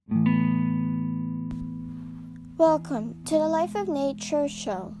Welcome to the Life of Nature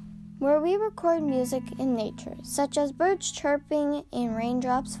show, where we record music in nature, such as birds chirping and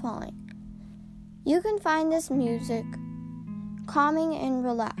raindrops falling. You can find this music calming and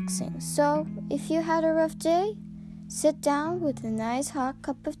relaxing, so if you had a rough day, sit down with a nice hot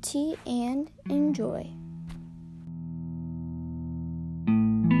cup of tea and enjoy.